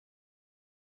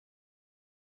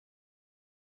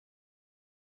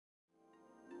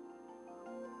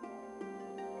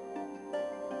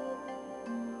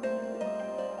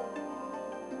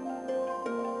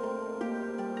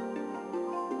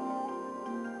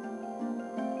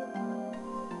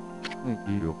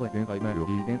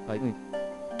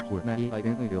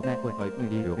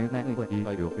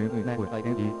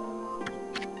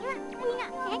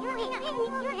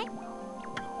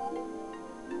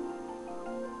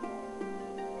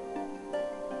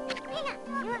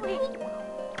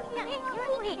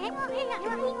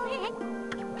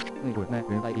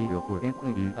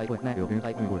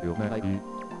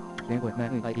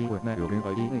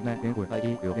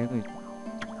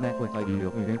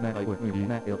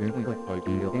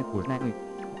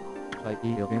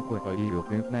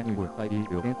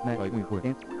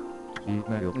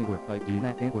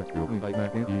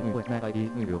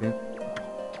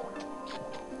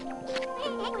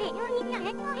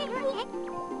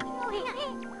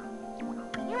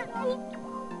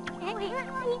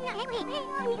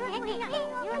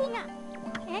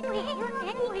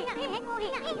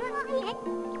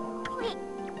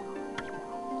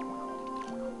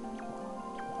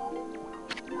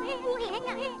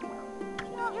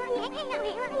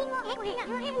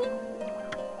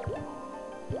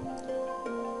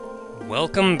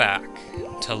Welcome back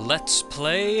to Let's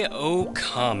Play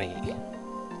Okami.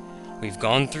 We've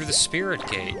gone through the Spirit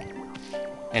Gate,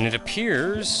 and it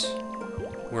appears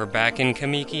we're back in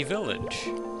Kamiki Village.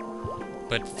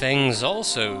 But things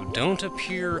also don't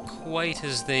appear quite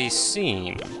as they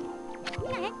seem.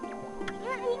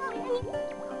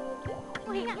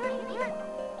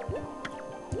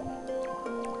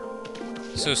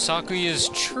 So Sakuya's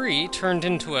tree turned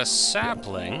into a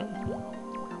sapling.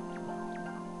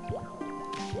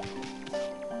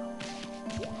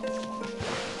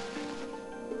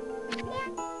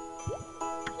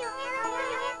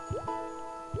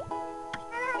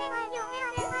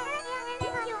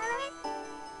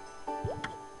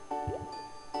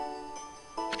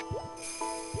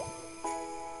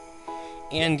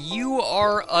 And you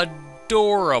are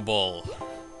adorable.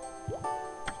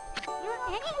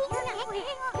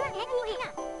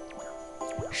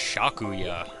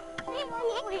 Shakuya.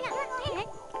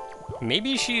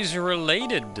 Maybe she's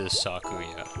related to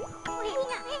Sakuya.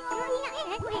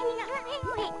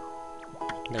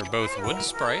 They're both wood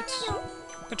sprites,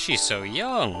 but she's so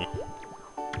young.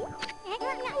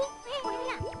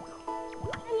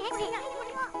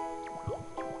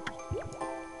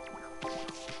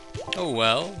 Oh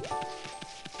well.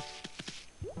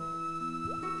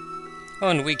 Oh,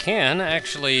 and we can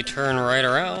actually turn right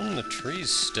around. The tree's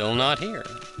still not here,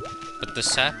 but the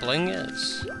sapling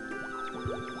is.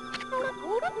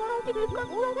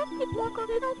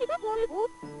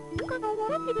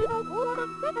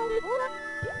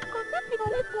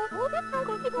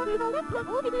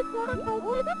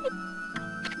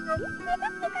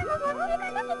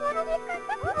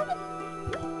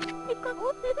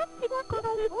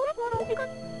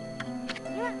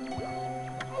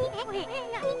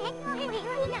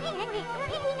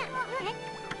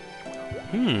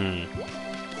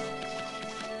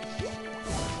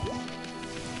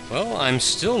 Well, I'm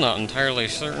still not entirely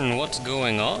certain what's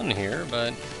going on here,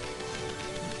 but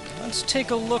let's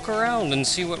take a look around and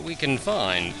see what we can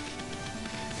find.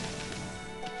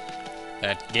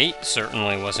 That gate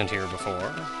certainly wasn't here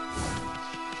before.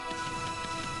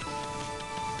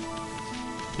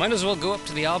 Might as well go up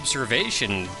to the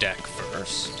observation deck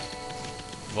first.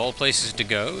 Of all places to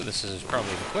go, this is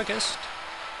probably the quickest.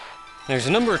 There's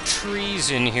a number of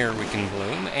trees in here we can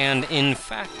bloom, and in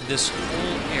fact this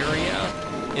whole area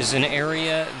is an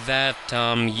area that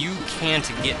you can't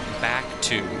get back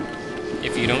to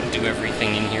if you don't do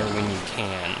everything in here when you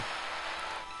can.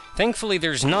 Thankfully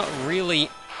there's not really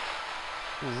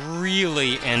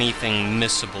anything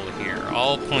missable here.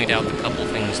 I'll point out the couple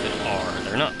things that are.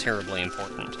 They're not terribly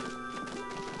important.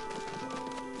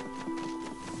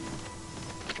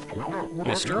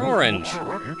 Mr. Orange!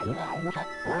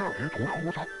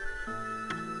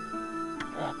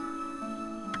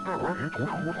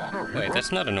 Wait,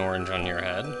 that's not an orange on your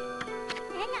head.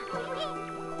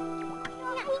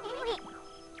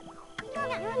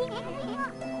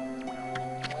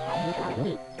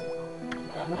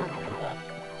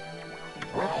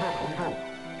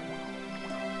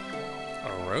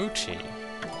 Orochi.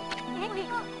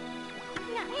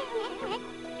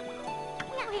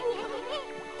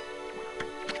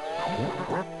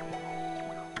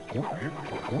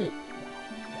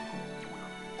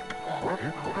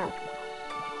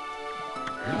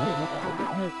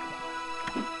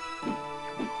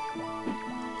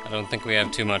 I don't think we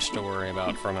have too much to worry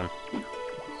about from him.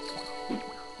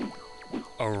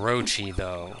 Orochi,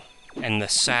 though, and the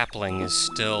sapling is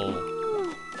still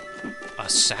a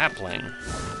sapling.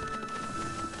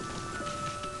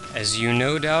 As you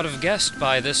no doubt have guessed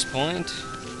by this point,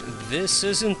 this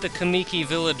isn't the Kamiki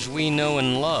village we know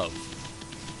and love.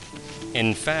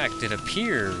 In fact, it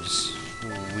appears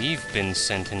we've been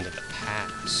sent into the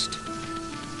past.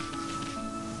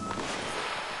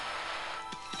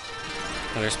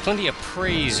 Now, there's plenty of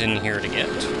praise in here to get.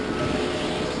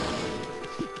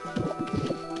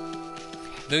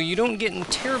 Though you don't get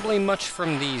terribly much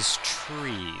from these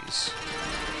trees.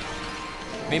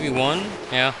 Maybe one?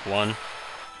 Yeah, one.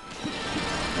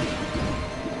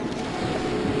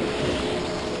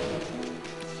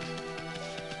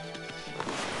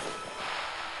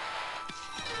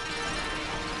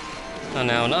 And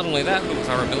now, not only that, but with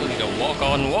our ability to walk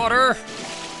on water,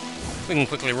 we can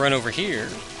quickly run over here,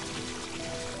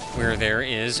 where there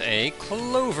is a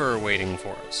clover waiting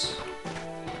for us.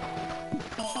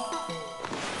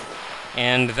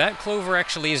 And that clover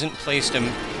actually isn't placed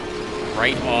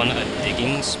right on a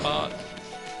digging spot,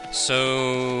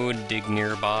 so dig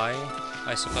nearby,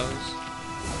 I suppose.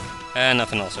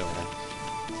 Nothing else over there.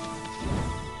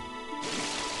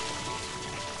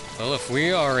 Well, if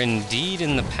we are indeed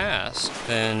in the past,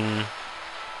 then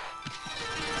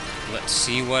let's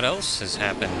see what else has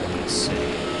happened in this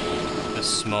city, the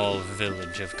small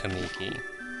village of Kamiki.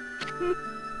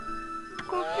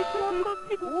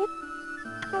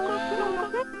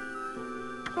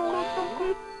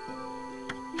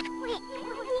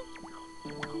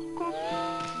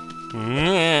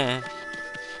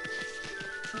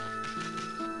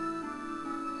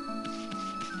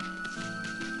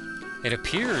 It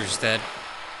appears that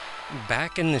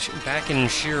back in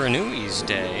Shiranui's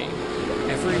day,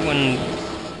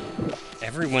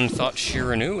 everyone thought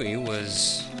Shiranui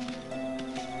was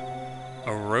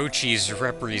Orochi's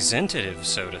representative,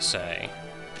 so to say.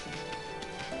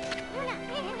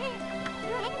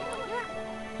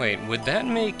 Wait, would that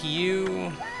make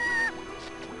you...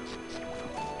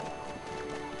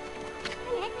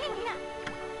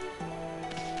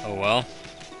 Oh well.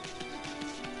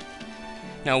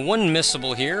 Now, one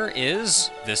missable here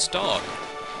is this dog.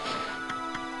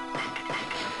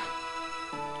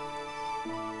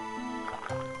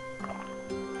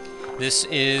 This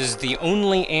is the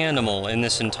only animal in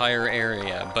this entire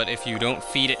area, but if you don't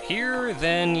feed it here,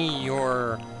 then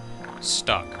you're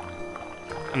stuck.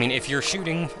 I mean, if you're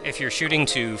shooting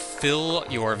to fill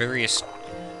your various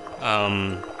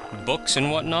books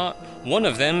and whatnot, one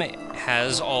of them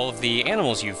has all of the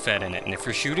animals you've fed in it, and if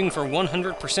you're shooting for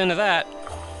 100% of that,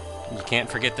 you can't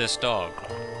forget this dog.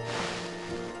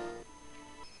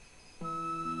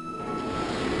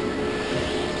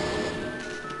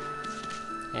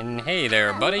 And hey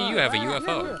there, buddy, you have a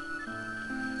UFO.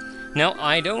 Now,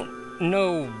 I don't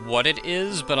know what it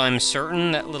is, but I'm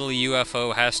certain that little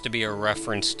UFO has to be a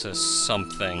reference to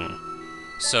something.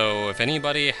 So, if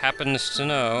anybody happens to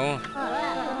know...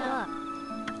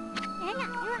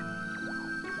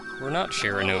 We're not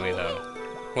Shiranui, though.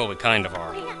 Well, we kind of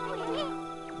are.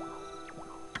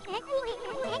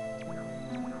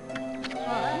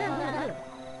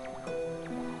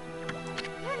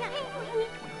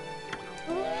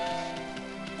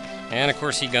 And of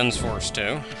course he guns for us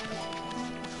too.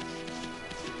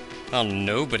 Well,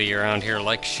 nobody around here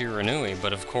likes Shiranui,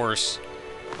 but of course,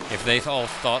 if they all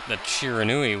thought that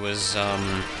Shiranui was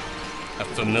a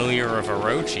familiar of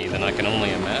Orochi, then I can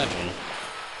only imagine.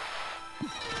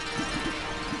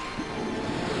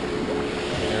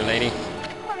 Hey there, lady.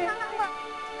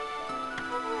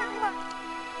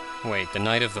 Wait, the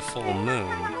night of the full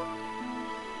moon.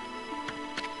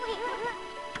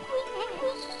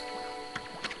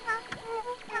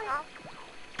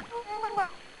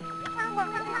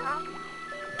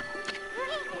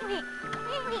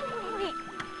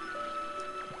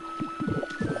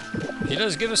 He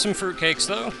does give us some fruitcakes,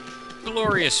 though.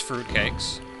 Glorious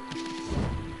fruitcakes.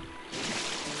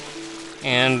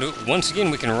 And once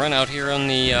again, we can run out here on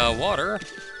the water,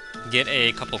 get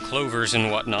a couple clovers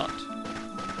and whatnot.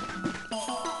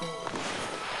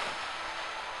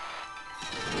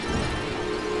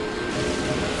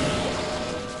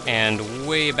 And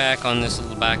way back on this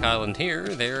little back island here,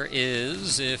 there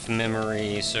is, if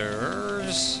memory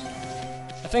serves,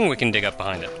 a thing we can dig up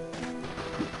behind it.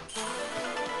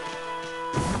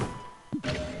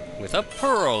 With a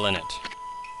pearl in it.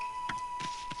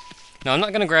 Now, I'm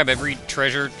not going to grab every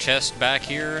treasure chest back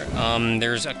here.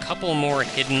 There's a couple more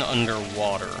hidden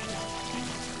underwater.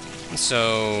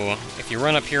 So, if you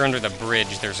run up here under the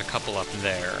bridge, there's a couple up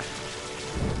there.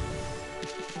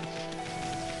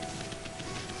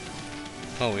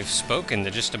 Well, we've spoken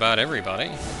to just about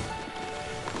everybody.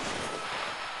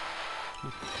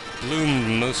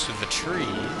 Bloomed most of the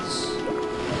trees.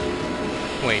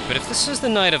 Wait, but if this is the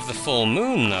night of the full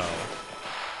moon, though,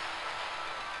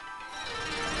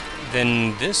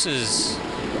 then this is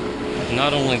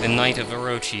not only the night of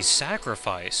Orochi's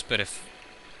sacrifice, but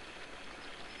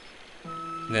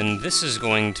then this is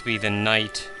going to be the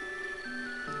night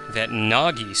that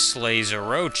Nagi slays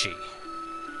Orochi.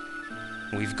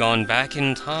 We've gone back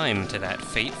in time to that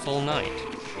fateful night.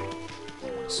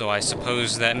 So I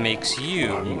suppose that makes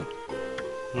you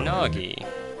Nagi.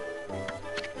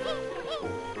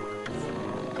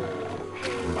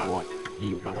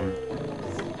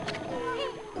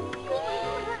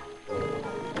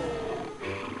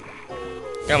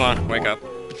 Come on, wake up.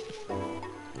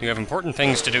 You have important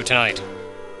things to do tonight.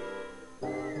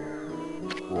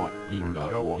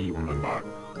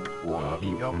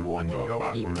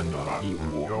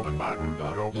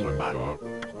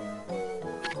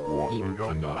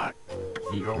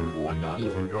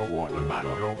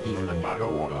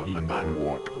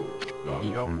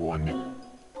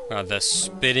 The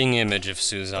spitting image of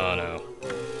Susanoo.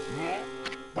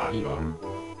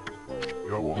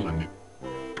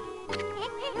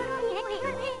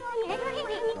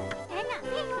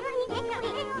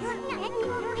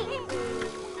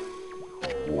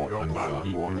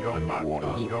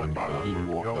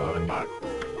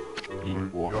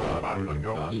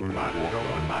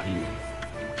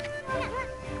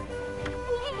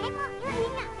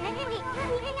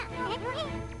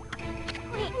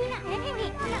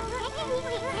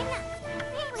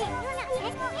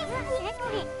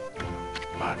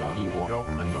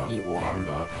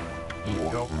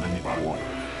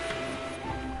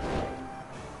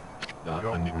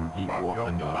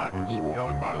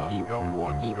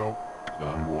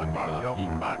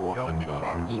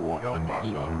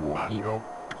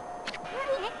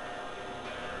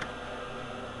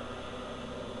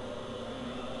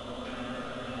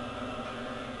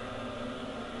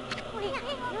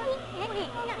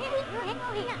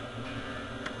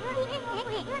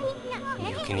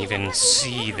 You can even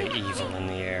see the evil in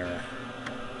the air.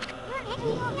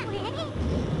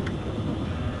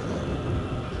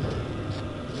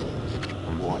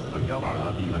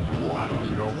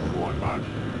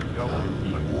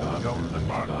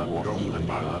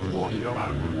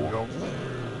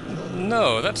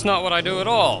 No, that's not what I do at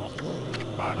all.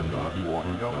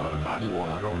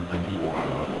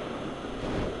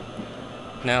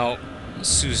 Now,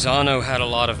 Susanoo had a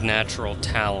lot of natural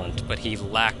talent, but he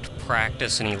lacked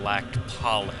practice and he lacked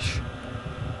polish.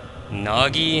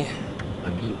 Nagi...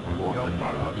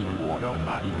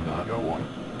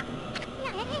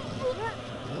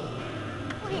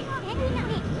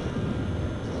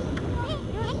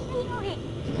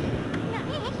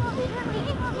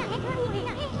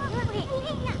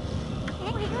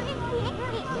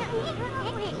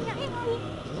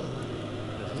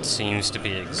 That seems to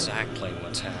be exactly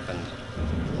what's happened.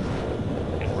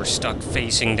 And we're stuck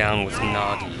facing down with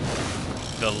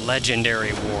Nagi, the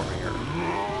legendary warrior,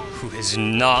 who is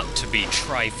not to be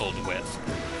trifled with.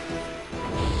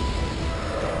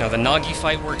 Now, the Nagi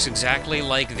fight works exactly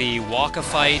like the Waka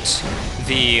fight,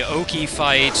 the Oki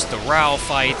fight, the Rao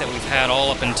fight that we've had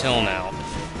all up until now.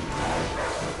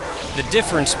 The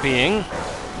difference being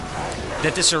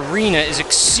that this arena is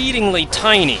exceedingly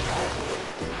tiny.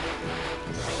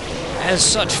 As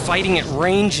such, fighting at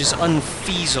range is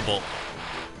unfeasible.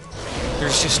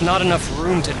 There's just not enough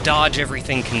room to dodge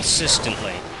everything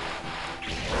consistently,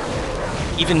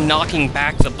 even knocking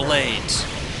back the blades.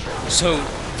 So,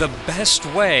 the best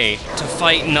way to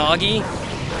fight Nagi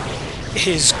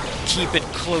is keep it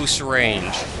close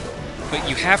range. But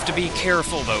you have to be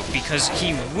careful, though, because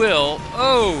he will...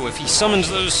 Oh, if he summons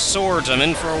those swords, I'm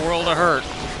in for a world of hurt.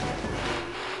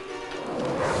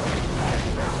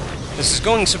 This is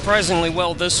going surprisingly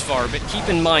well this far, but keep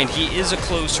in mind, he is a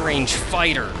close-range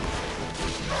fighter.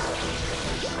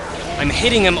 I'm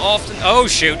hitting him often... Oh,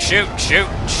 shoot, shoot, shoot,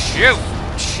 shoot,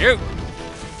 shoot!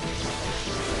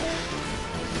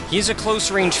 He's a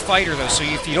close-range fighter, though, so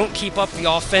if you don't keep up the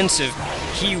offensive,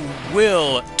 he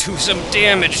will do some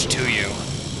damage to you.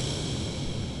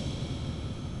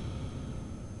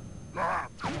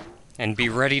 And be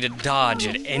ready to dodge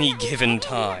at any given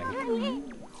time.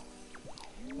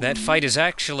 That fight is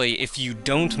actually, if you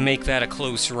don't make that a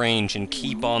close range and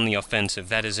keep on the offensive,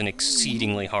 that is an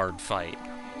exceedingly hard fight.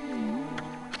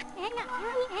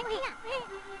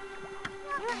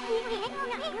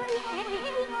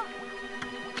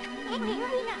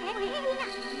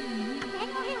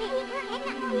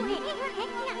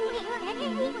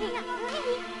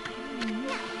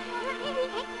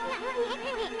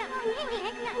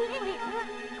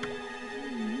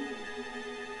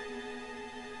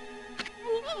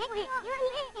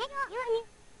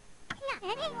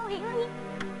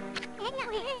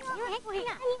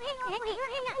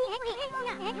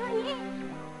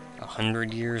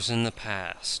 100 years in the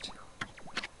past.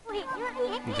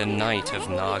 The night of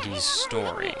Nagi's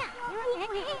story.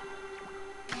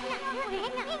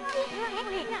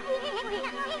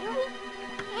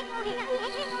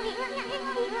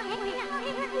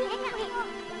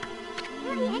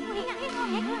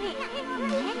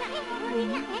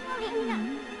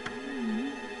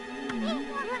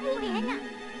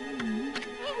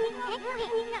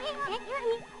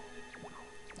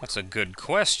 That's a good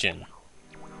question.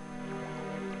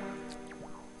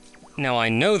 Now, I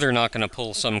know they're not going to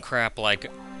pull some crap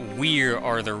like, we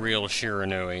are the real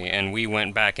Shiranui, and we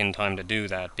went back in time to do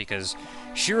that, because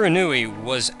Shiranui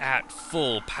was at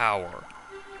full power.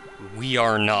 We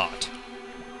are not.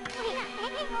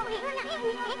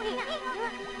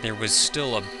 There was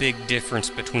still a big difference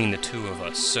between the two of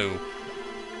us, so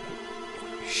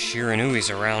Shiranui's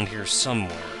around here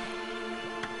somewhere.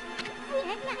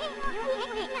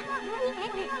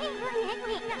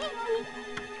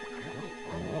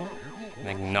 I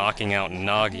think knocking out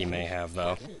Nagi may have,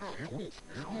 though.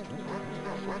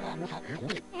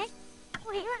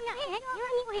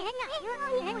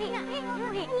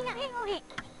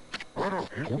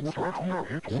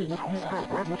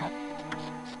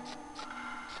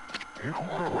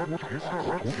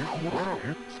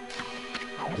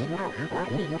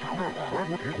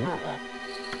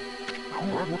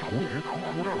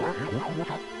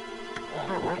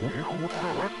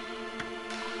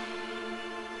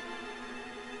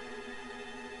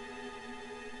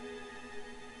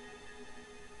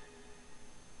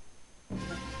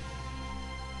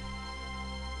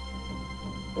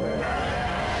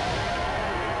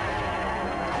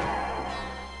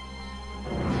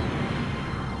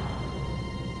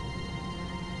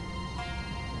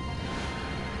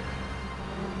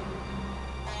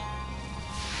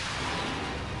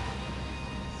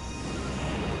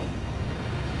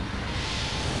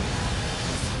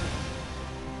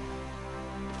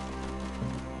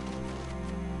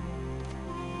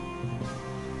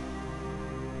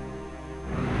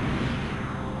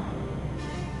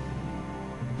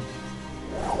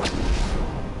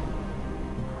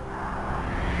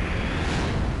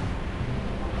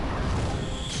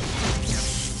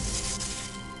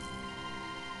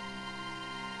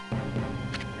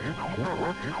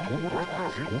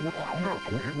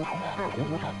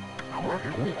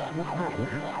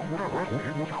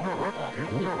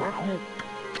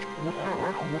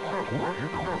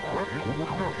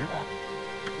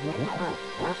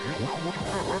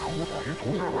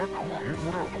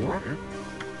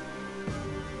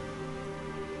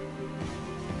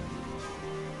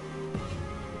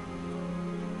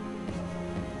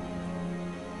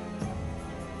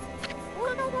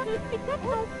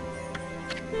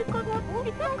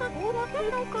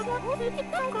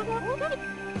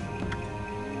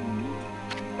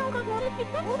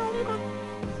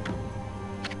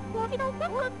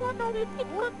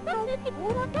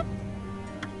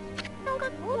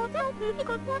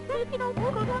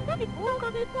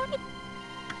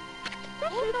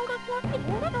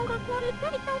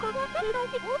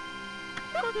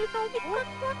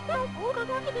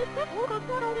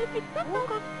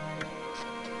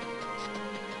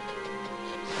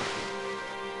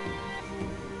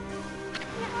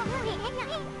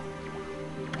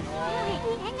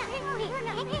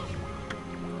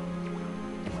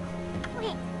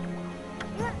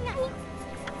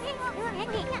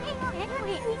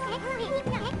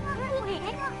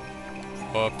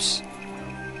 Whoops.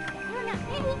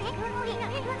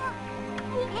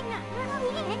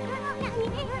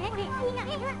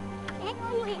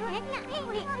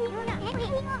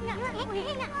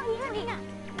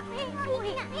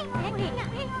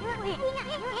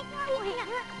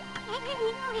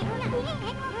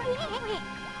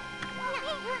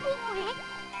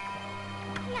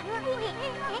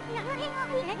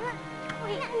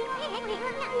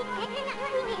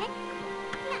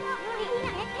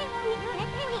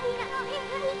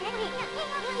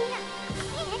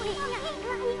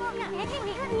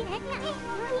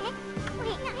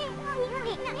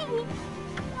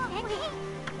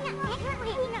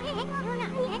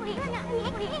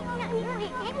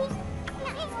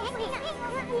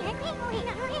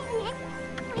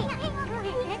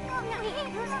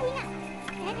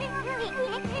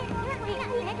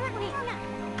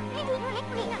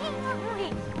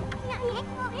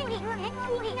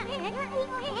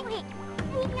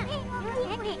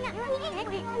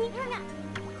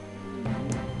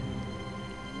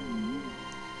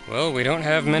 Well, we don't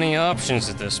have many options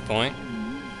at this point.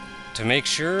 To make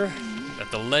sure that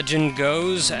the legend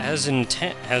goes as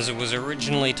it was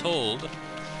originally told,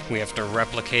 we have to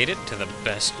replicate it to the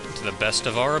best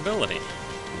of our ability.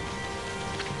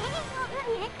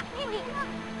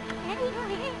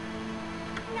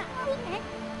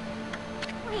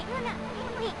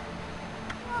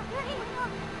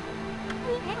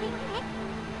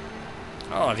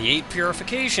 Ah, the 8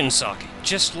 purification socket,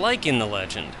 just like in the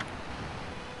legend.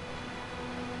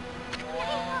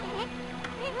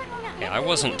 Yeah, I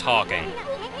wasn't talking.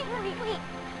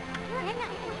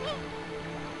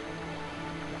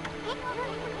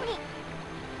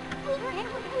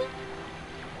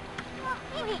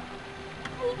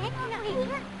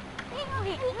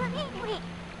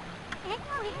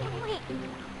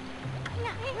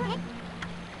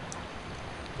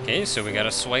 Okay, so we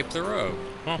gotta swipe the robe.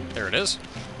 Oh, there it is.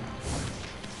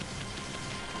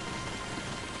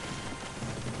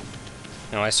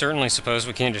 Now, I certainly suppose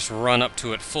we can't just run up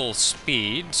to it full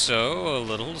speed, so a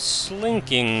little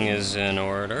slinking is in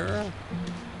order.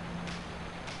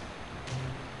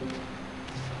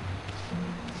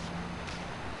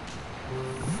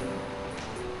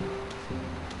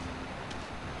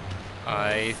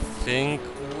 I think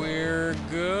we're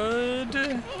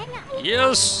good.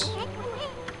 Yes!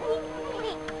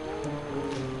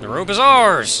 The rope is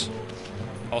ours!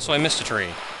 Also, I missed a tree.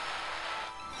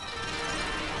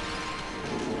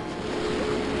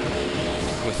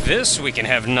 With this, we can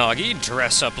have Nagi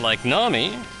dress up like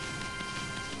Nami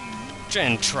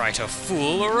and try to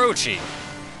fool Orochi.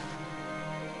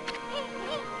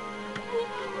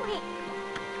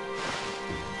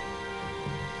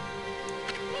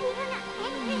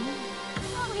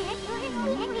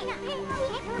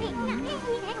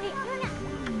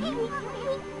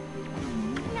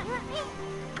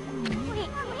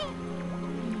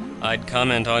 I'd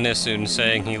comment on Issun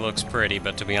saying he looks pretty,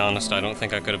 but to be honest, I don't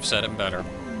think I could have said it better.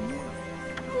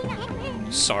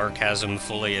 Sarcasm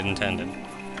fully intended.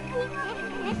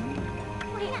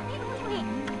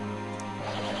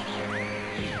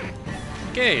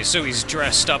 Okay, so he's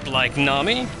dressed up like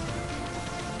Nami.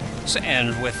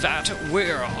 And with that,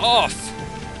 we're off!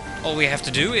 All we have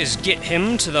to do is get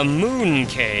him to the Moon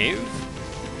Cave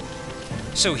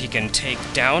so he can take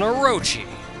down Orochi.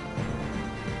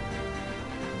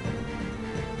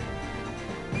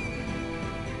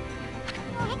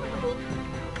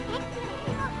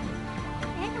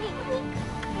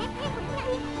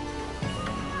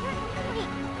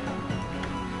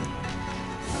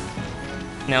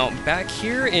 Now, back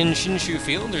here in Shinshu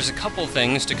Field, there's a couple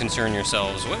things to concern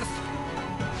yourselves with.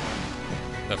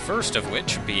 The first of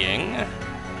which being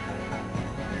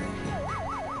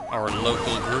our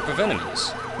local group of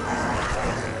enemies.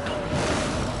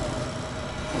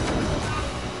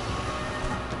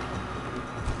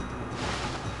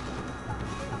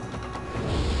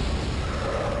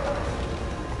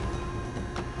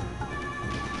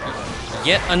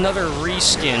 Yet another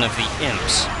reskin of the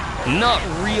imps. Not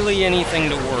really anything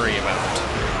to worry about.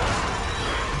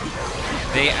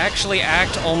 They actually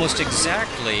act almost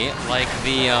exactly like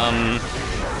the,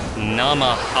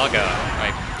 Namahaga.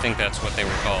 I think that's what they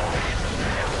were called.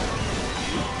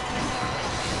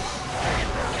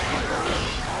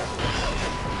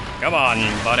 Come on,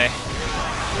 buddy.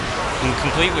 And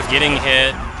complete with getting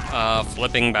hit,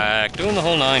 flipping back, doing the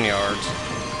whole 9 yards.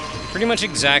 Pretty much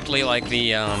exactly like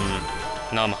the,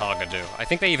 Namahaga do. I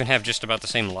think they even have just about the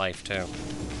same life, too.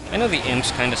 I know the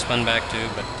imps kind of spun back, too,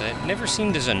 but it never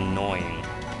seemed as annoying.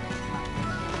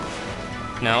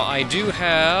 Now, I do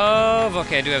have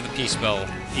the Peace Bell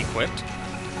equipped.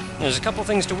 There's a couple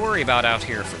things to worry about out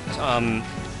here.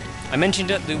 I mentioned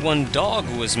that the one dog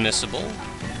was missable.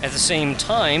 At the same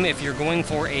time, if you're going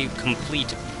for a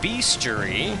complete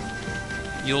bestiary,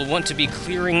 you'll want to be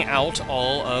clearing out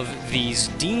all of these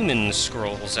demon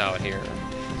scrolls out here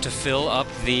to fill up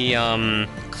the,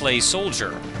 clay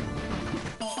soldier.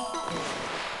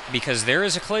 Because there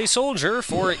is a clay soldier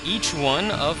for each one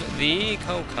of the...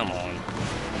 Oh, come on.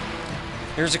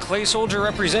 There's a clay soldier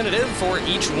representative for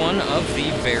each one of the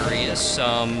various,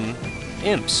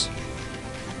 imps.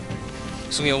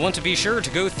 So you'll want to be sure to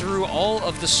go through all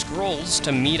of the scrolls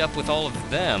to meet up with all of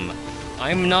them.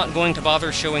 I'm not going to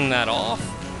bother showing that off,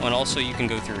 and also you can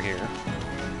go through here.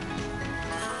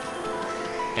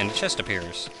 And a chest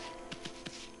appears.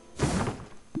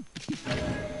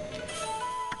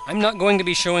 I'm not going to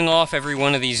be showing off every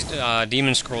one of these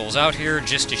demon scrolls out here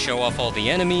just to show off all the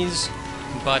enemies,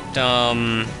 but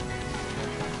I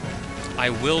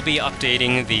will be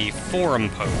updating the forum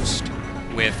post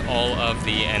with all of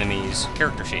the enemies'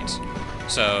 character sheets.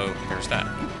 So, there's that.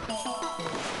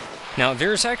 Now,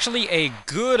 there's actually a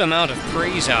good amount of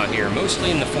praise out here, mostly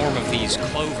in the form of these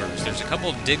clovers. There's a couple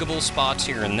of diggable spots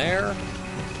here and there.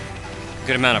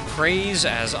 Good amount of praise,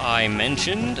 as I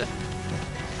mentioned.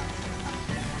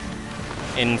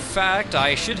 In fact,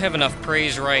 I should have enough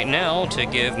praise right now to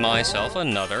give myself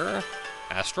another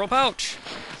astral pouch.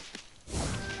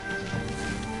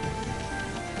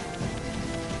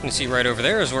 You can see right over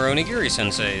there is where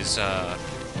Onigiri-sensei's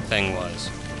thing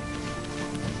was.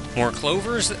 More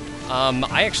clovers.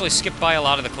 I actually skipped by a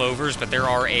lot of the clovers, but there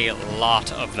are a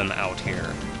lot of them out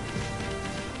here.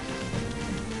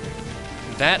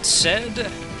 That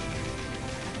said,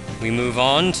 we move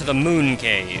on to the Moon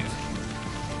Cave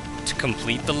to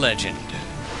complete the legend.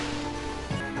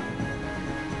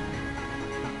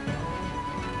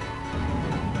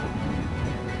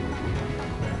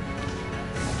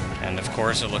 And of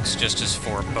course, it looks just as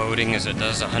foreboding as it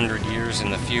does 100 years in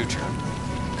the future,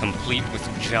 complete with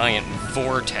giant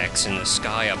vortex in the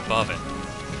sky above it.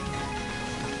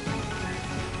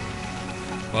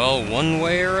 Well, one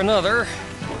way or another,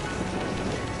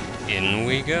 in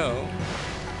we go.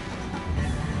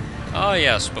 Ah,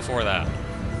 yes, before that.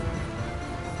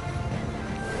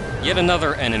 Yet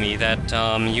another enemy that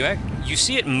you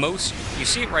see it you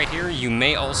see it right here. You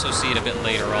may also see it a bit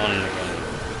later on in the game,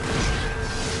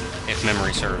 if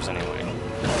memory serves anyway.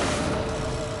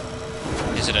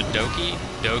 Is it a Dogi?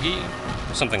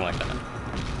 Something like that.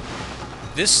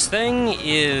 This thing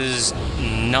is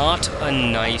not a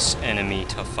nice enemy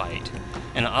to fight.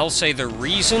 And I'll say the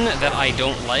reason that I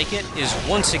don't like it is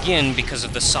once again because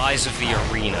of the size of the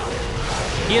arena.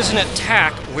 He has an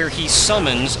attack where he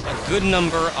summons a good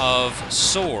number of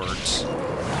swords.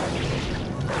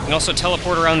 You can also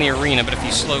teleport around the arena, but if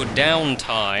you slow down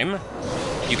time,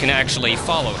 you can actually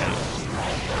follow him.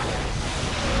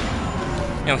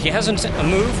 Now, he has a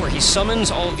move where he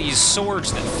summons all these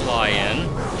swords that fly in,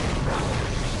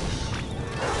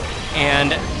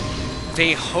 and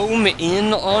they home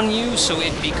in on you, so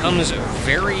it becomes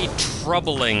very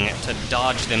troubling to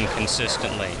dodge them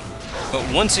consistently.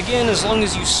 But once again, as long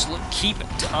as you keep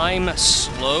time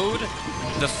slowed,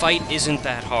 the fight isn't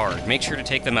that hard. Make sure to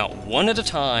take them out one at a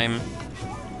time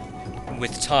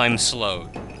with time slowed.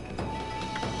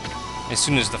 As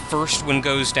soon as the first one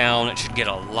goes down, it should get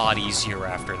a lot easier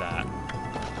after that.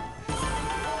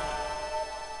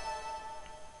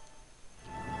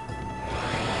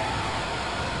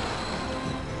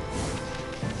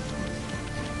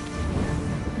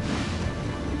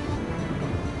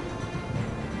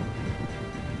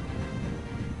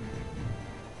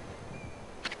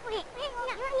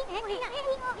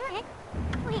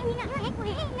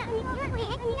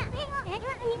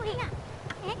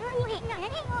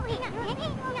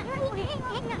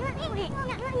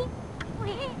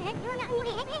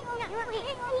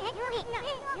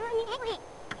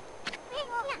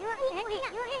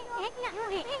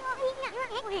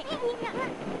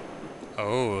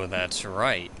 Oh, that's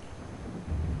right.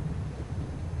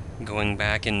 Going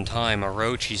back in time,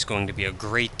 Orochi's going to be a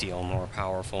great deal more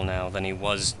powerful now than he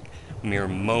was mere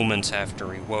moments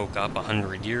after he woke up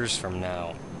 100 years from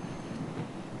now.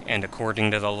 And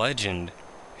according to the legend,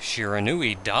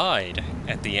 Shiranui died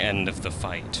at the end of the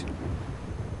fight.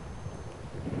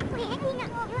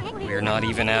 We're not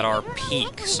even at our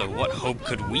peak, so what hope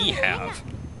could we have?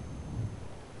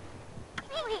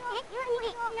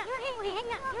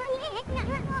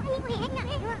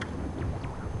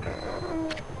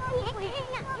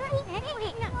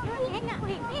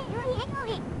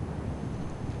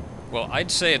 Well,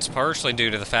 I'd say it's partially due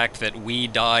to the fact that we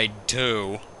died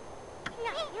too.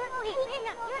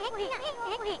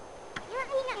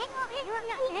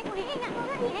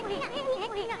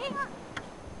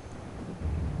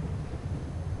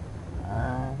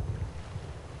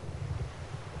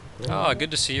 Ah,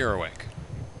 good to see you're awake.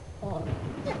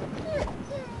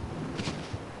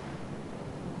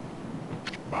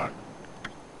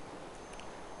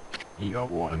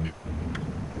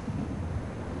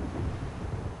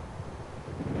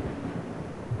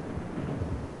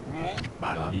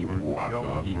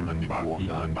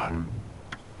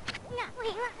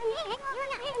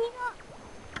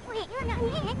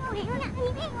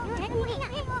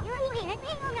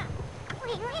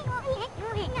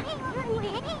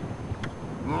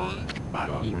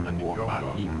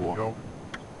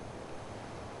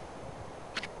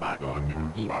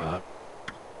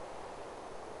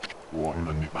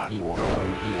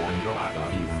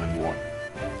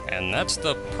 And that's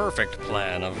the perfect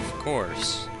plan, of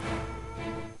course.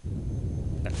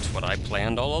 That's what I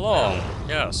planned all along,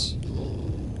 yes.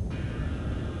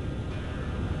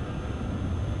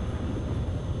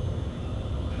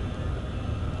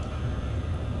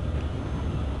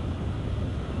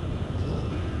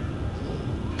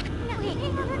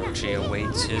 Orochi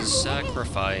awaits his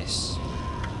sacrifice.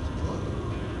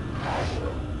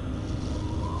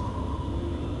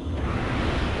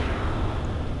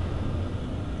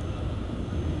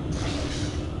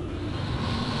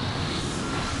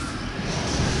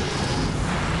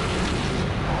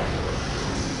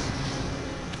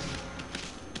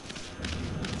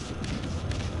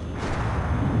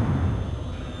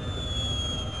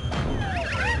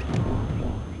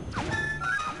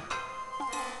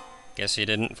 Guess he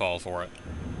didn't fall for it.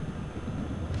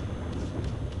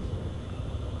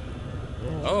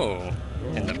 Oh,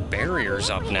 and the barrier's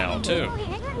up now, too.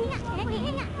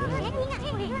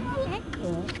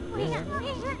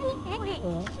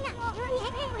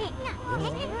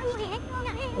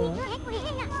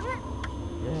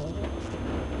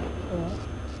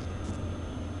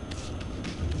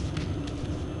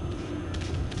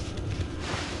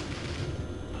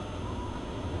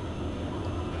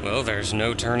 Well, there's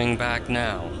no turning back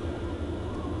now.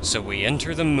 So we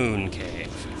enter the Moon Cave,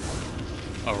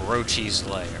 Orochi's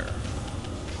lair.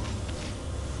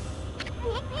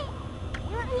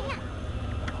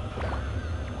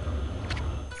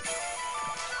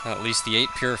 At least the 8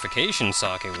 purification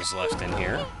sake was left in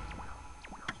here.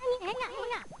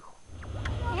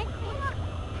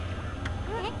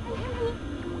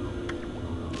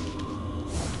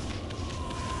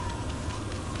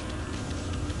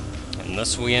 And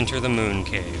thus we enter the Moon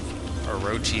Cave,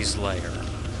 Orochi's lair,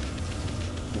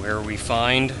 where we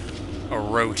find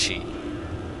Orochi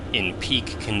in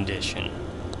peak condition.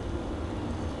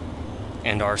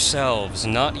 And ourselves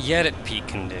not yet at peak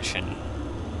condition.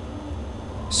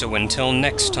 So until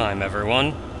next time,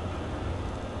 everyone,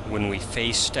 when we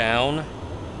face down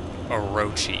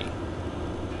Orochi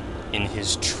in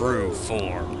his true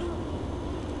form.